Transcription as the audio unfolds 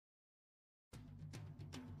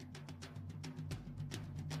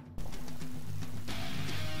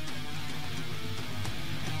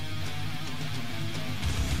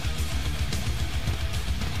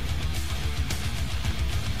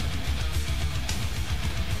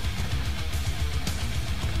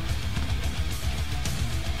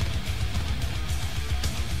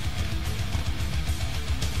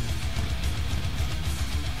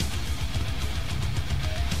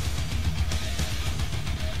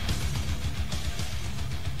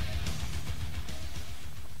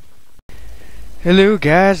Hello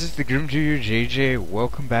guys, it's the Grim Junior JJ.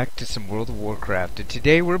 Welcome back to some World of Warcraft, and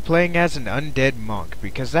today we're playing as an undead monk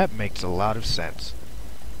because that makes a lot of sense.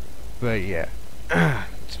 But yeah,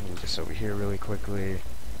 let's move this over here really quickly.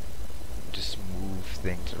 Just move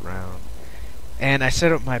things around. And I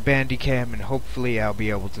set up my Bandicam, and hopefully I'll be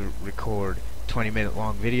able to record 20-minute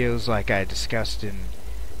long videos like I discussed in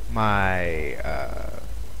my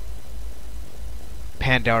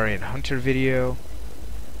Pandarian Hunter video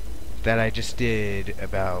that I just did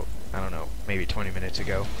about, I don't know, maybe 20 minutes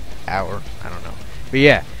ago. Hour, I don't know. But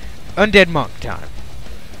yeah, Undead Monk time.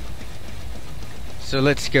 So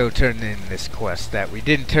let's go turn in this quest that we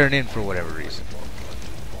didn't turn in for whatever reason.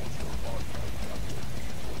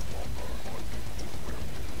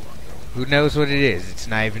 Who knows what it is? It's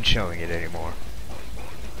not even showing it anymore.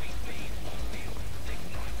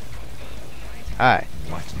 Hi.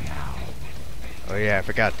 Oh yeah, I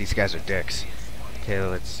forgot these guys are dicks. Okay,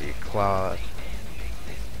 let's see. Cloth.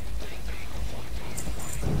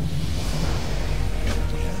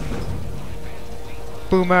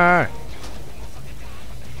 Boomer!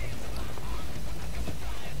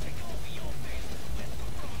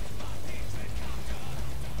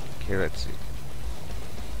 Okay, let's see.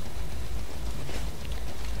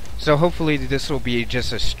 So hopefully this will be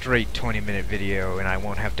just a straight 20-minute video and I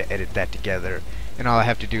won't have to edit that together. And all I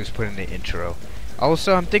have to do is put in the intro.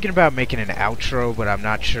 Also, I'm thinking about making an outro, but I'm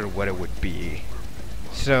not sure what it would be.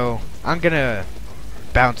 So, I'm gonna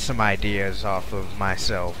bounce some ideas off of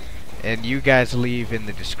myself. And you guys leave in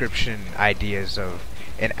the description ideas of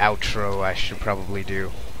an outro I should probably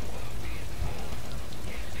do.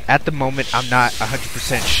 At the moment, I'm not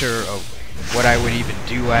 100% sure of what I would even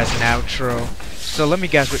do as an outro. So let me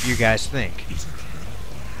guess what you guys think.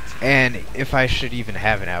 And if I should even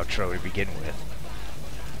have an outro to begin with.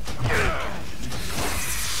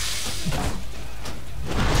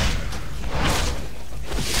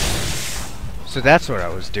 So that's what I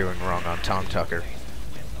was doing wrong on Tom Tucker.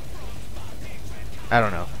 I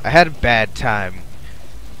don't know. I had a bad time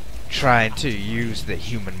trying to use the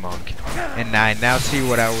human monk, and I now see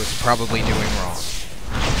what I was probably doing wrong. So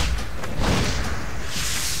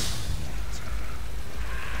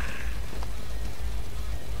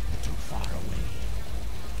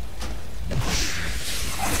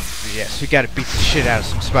yes, we gotta beat the shit out of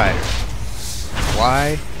some spiders.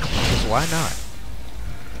 Why? Because why not?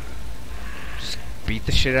 Beat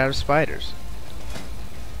the shit out of spiders.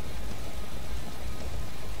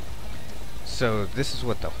 So this is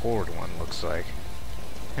what the horde one looks like.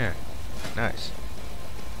 Yeah, nice.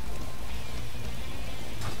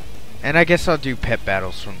 And I guess I'll do pet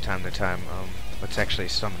battles from time to time. Let's actually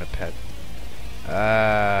summon a pet.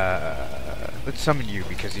 Let's summon you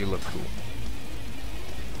because you look cool.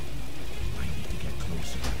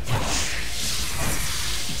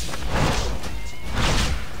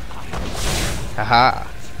 Haha,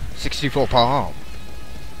 64 palm.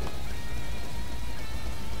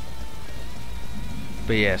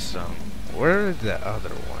 But yes, where are the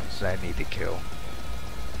other ones I need to kill?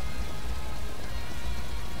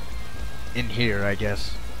 In here, I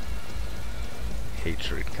guess.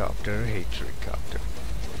 Hatred copter, hatred copter.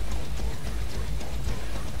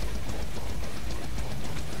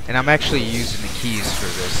 And I'm actually using the keys for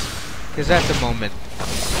this, because at the moment,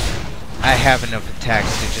 I have enough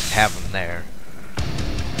attacks to just have them there.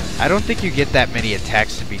 I don't think you get that many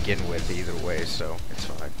attacks to begin with either way, so it's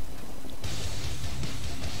fine.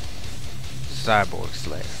 Cyborg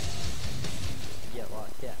Slayer. Yeah, well,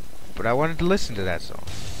 yeah. But I wanted to listen to that song.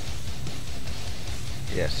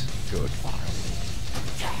 Yes, good.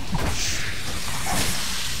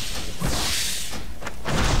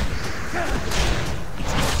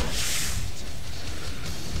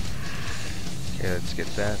 Okay, let's get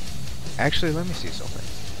that. Actually, let me see something.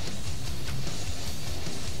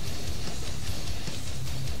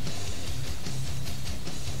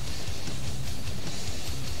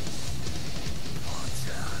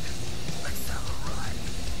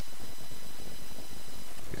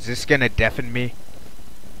 Is this gonna deafen me?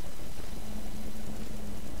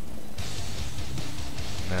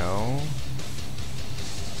 No.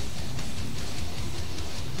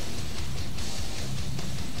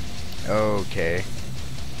 Okay.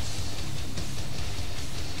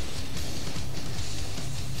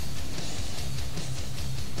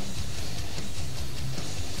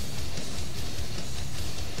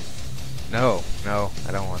 No, no,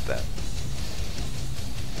 I don't want that.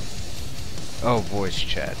 Oh, voice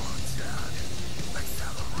chat.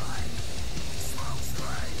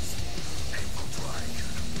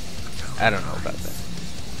 I don't know about that.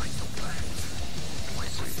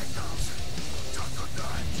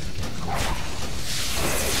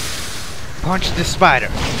 Punch the spider.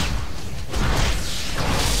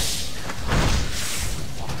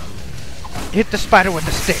 Hit the spider with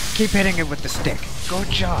the stick. Keep hitting it with the stick. Good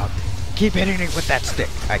job. Keep hitting it with that stick.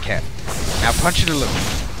 I can. Now punch it a little.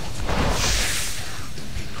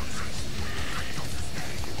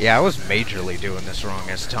 Yeah, I was majorly doing this wrong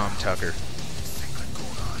as Tom Tucker.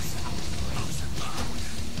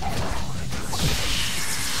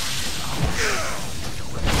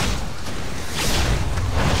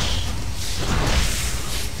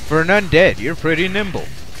 For an undead, you're pretty nimble.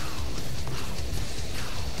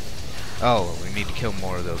 Oh, we need to kill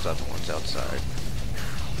more of those other ones outside.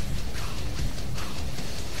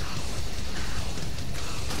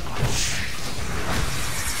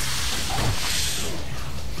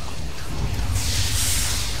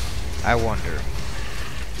 I wonder.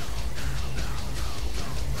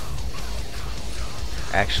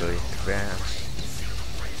 Actually, advance.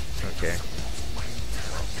 Okay.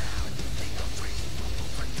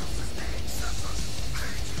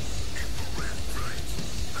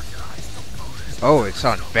 Oh, it's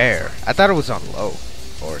on fair. I thought it was on low.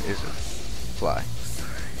 Or is it? Fly.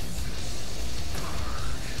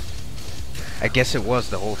 I guess it was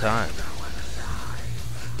the whole time.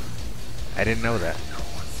 I didn't know that.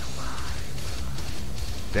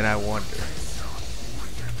 Then I wonder.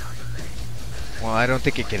 Well, I don't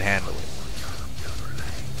think it can handle it.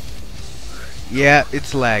 Yeah,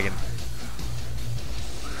 it's lagging.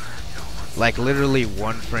 Like literally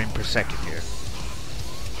 1 frame per second here.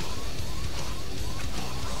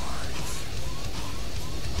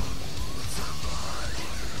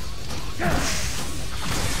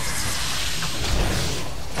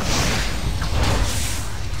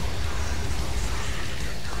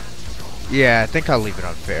 Yeah, I think I'll leave it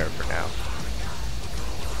on fair for now.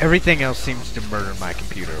 Everything else seems to murder my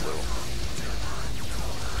computer a little.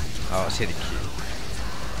 Oh, it's hitting Q.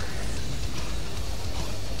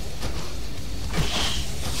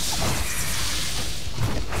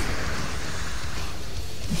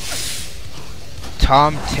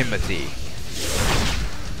 Tom Timothy.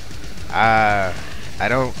 I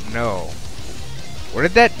don't know. Where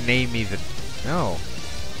did that name even... No.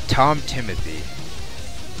 Tom Timothy.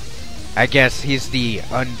 I guess he's the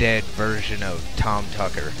undead version of Tom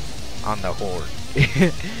Tucker on the Horde.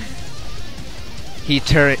 He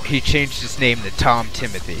changed his name to Tom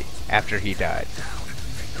Timothy after he died.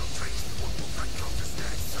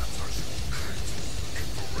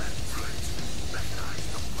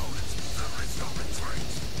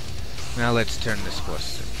 Now let's turn this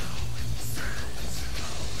question.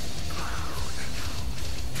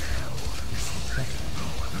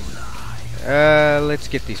 Let's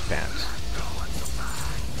get these pants.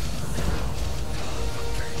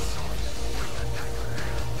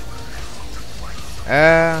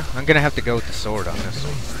 I'm gonna have to go with the sword on this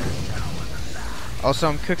one. Also,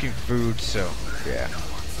 I'm cooking food, so yeah.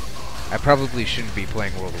 I probably shouldn't be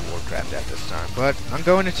playing World of Warcraft at this time, but I'm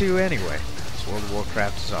going to anyway. This World of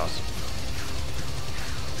Warcraft is awesome.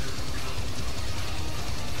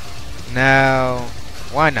 Now,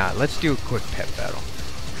 why not? Let's do a quick pet battle.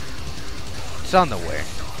 It's on the way.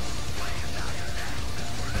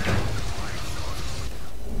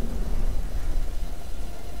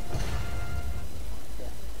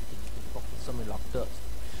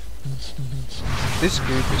 This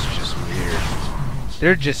group is just weird.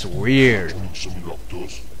 They're just weird.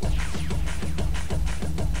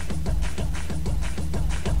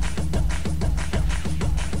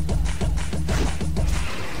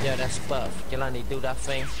 Yeah, that's buff. Jelani, do that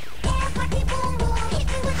thing.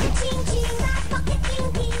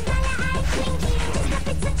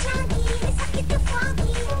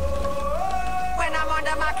 When I'm on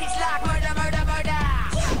the mark, it's like murder, murder, murder.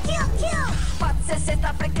 Kill, kill, kill.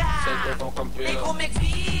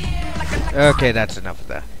 Okay, that's enough of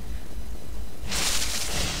that.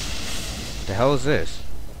 The hell is this?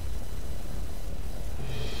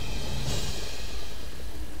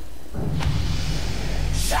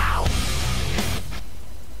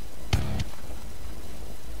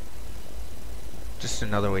 Just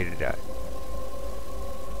another way to die.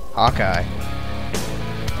 Hawkeye.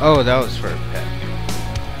 Oh, that was for a pet.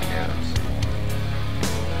 Yeah,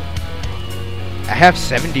 I have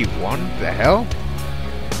 71? The hell?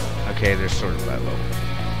 Okay, they're sort of that low.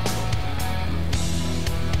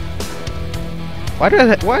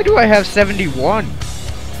 Why do I have 71?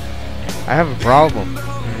 I have a problem.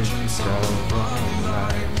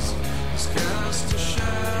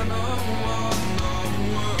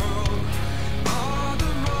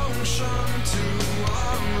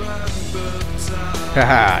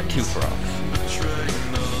 Haha, 2 frogs.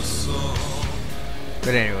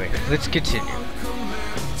 But anyway, let's continue.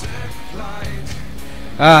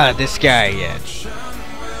 Ah, this guy again.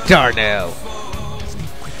 Darnell.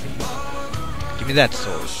 Give me that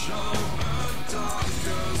sword.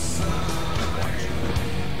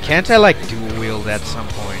 Can't I like dual wield at some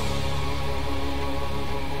point?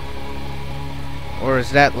 Or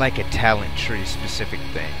is that like a talent tree specific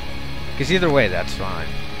thing? Because either way, that's fine.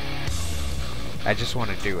 I just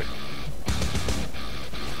want to do it.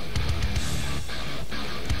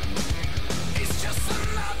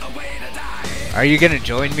 Are you gonna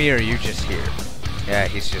join me or are you just here? Yeah,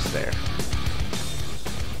 he's just there.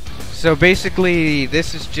 So basically,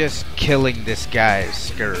 this is just killing this guy's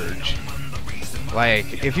scourge.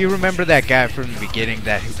 Like, if you remember that guy from the beginning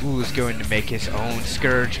that who was going to make his own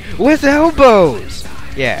scourge with elbows!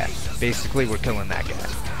 Yeah, basically we're killing that guy.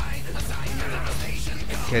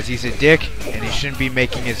 Because he's a dick and he shouldn't be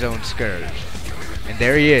making his own scourge. And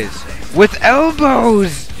there he is, with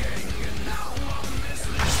elbows!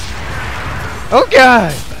 Oh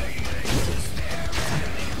god!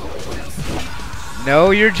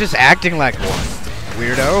 No, you're just acting like one,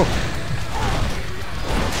 weirdo.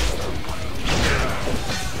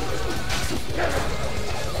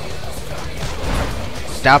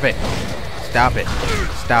 Stop it. Stop it.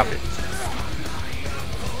 Stop it.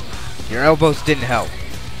 Your elbows didn't help.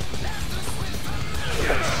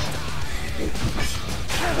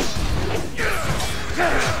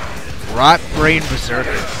 Rot Brain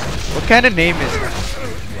Berserker. What kind of name is that?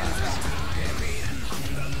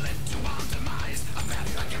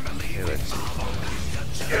 Here, let's see.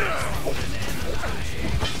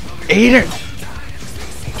 Eat it!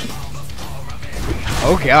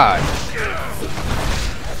 Oh god.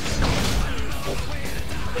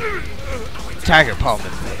 Tiger Palm.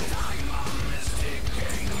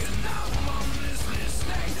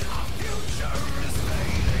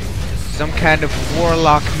 Some kind of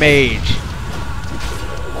warlock mage.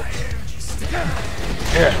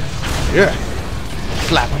 Yeah.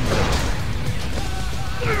 Slap him.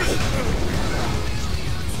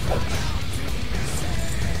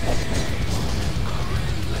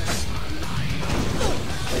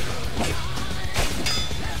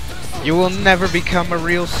 You will never become a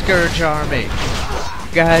real Scourge army.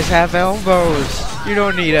 You guys have elbows. You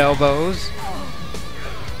don't need elbows.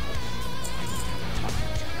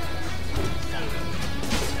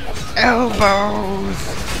 Elbows!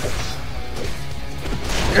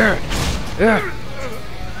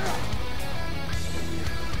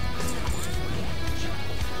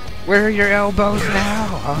 Where are your elbows now,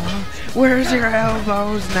 huh? Where's your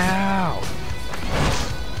elbows now?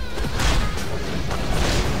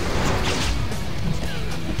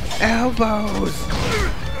 Elbows!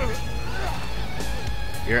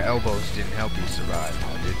 Your elbows didn't help you survive,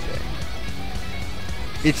 did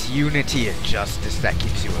they? It's unity and justice that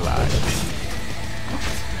keeps you alive.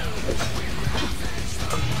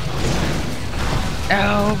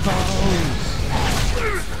 Elbows!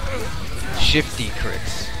 Shifty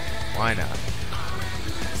crits. Why not?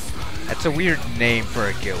 That's a weird name for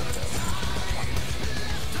a guild, though.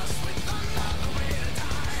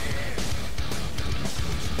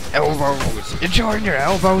 Elbows! Enjoying your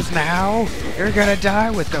elbows now? You're gonna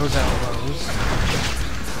die with those elbows.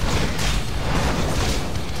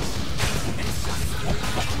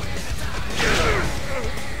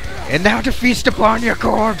 And now to feast upon your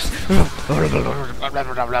corpse! That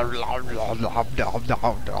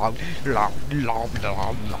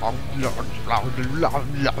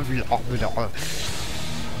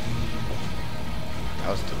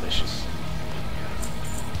was delicious.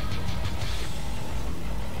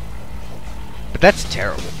 But that's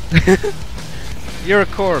terrible. You're a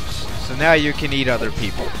corpse, so now you can eat other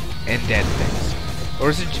people and dead things.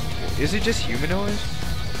 Or is it just humanoids?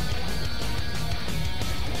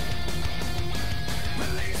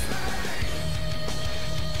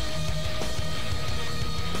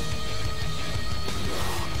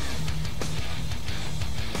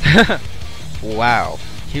 Wow,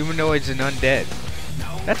 humanoids and undead.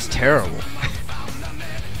 That's terrible.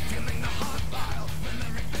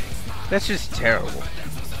 That's just terrible.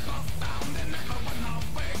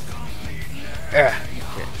 Okay.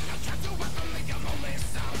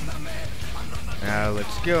 Now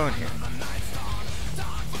let's go in here.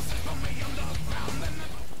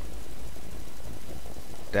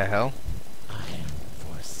 The hell?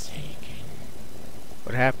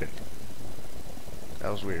 What happened?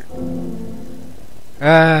 That was weird.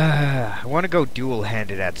 I want to go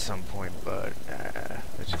dual-handed at some point, but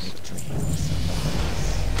let's just...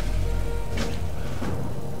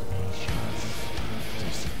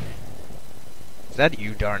 Is that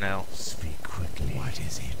you, Darnell? Speak quickly. What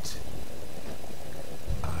is it?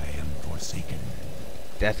 I am forsaken.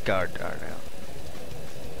 Death Guard, Darnell.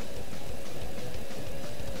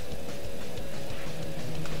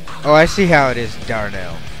 Oh, I see how it is,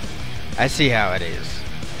 Darnell. I see how it is.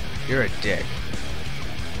 You're a dick.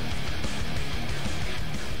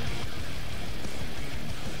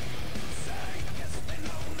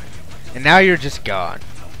 And now you're just gone.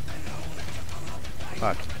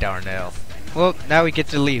 Fuck, Darnell. Well, now we get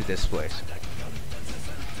to leave this place.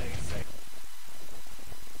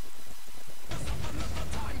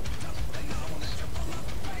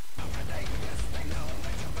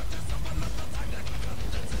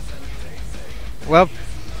 Well,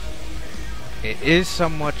 it is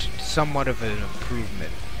somewhat of an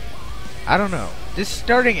improvement. I don't know. This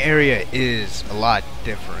starting area is a lot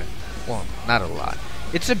different. Well, not a lot.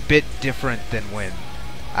 It's a bit different than when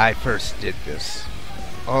I first did this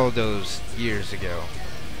all those years ago.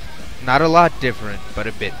 Not a lot different, but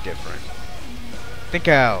a bit different. I think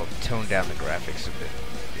I'll tone down the graphics a bit.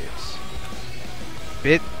 It's a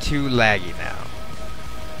bit too laggy now.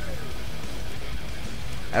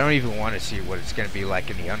 I don't even want to see what it's going to be like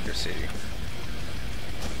in the Undercity.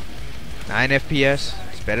 9 FPS,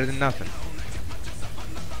 it's better than nothing.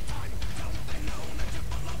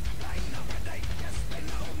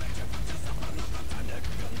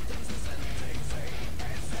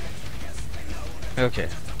 Okay,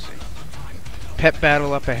 let's see. Pet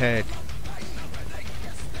battle up ahead.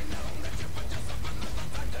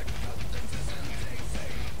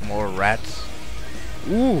 More rats.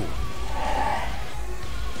 Ooh!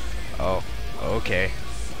 Oh, okay.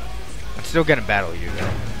 I'm still gonna battle you though.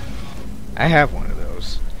 I have one of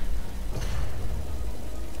those.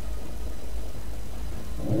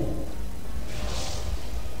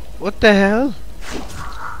 What the hell?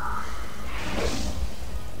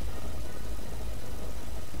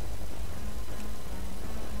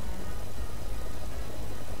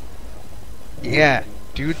 Yeah,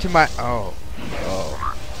 due to my... Oh.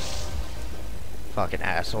 Fucking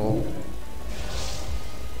asshole.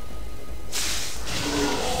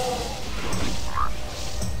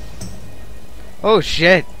 Oh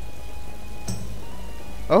shit.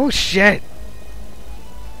 Oh shit.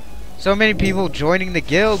 So many people joining the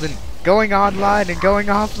guild and going online and going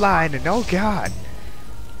offline and oh god.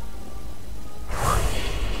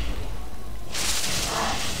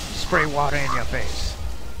 Spray water in your face.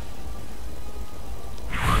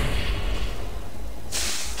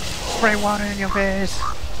 Spray water in your face.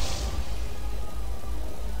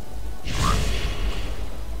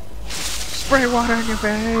 Spray water in your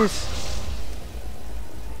face.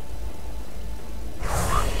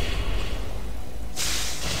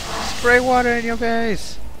 Spray water in your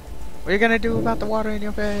face. What are you gonna do about the water in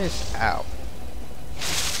your face? Ow.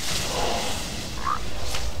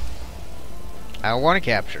 I don't want to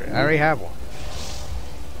capture it. I already have one.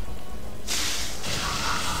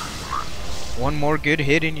 One more good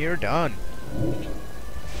hit and you're done.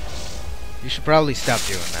 You should probably stop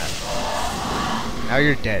doing that. Now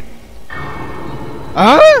you're dead.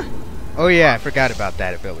 Huh? Oh yeah, I forgot about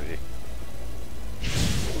that ability.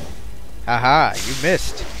 Haha, you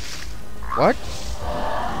missed. What?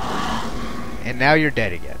 And now you're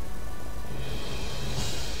dead again.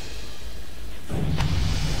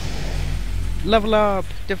 Level up!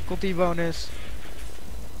 Difficulty bonus.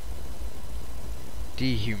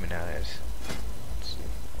 Dehumanize.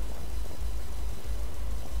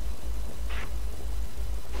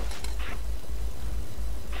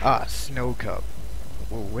 Ah, snow cup.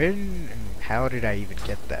 Well, when and how did I even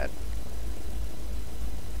get that?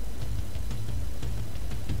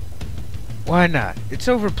 Why not? It's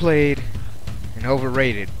overplayed and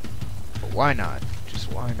overrated. But why not?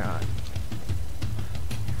 Just why not?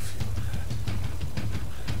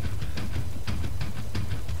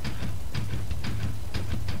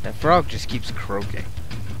 That frog just keeps croaking.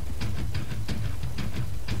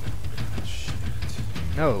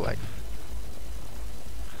 No, like...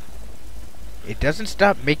 it doesn't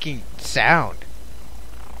stop making sound.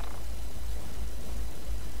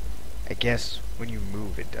 I guess when you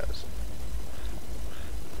move it does.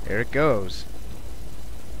 There it goes.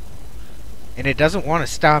 And it doesn't want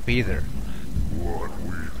to stop either. What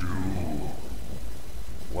we do?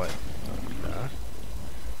 What?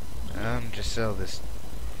 Just sell this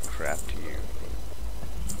crap to you.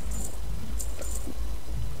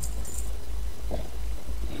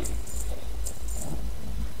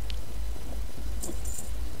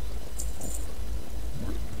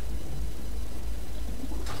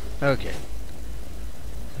 Okay.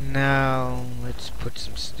 Now, let's put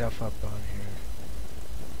some stuff up on here.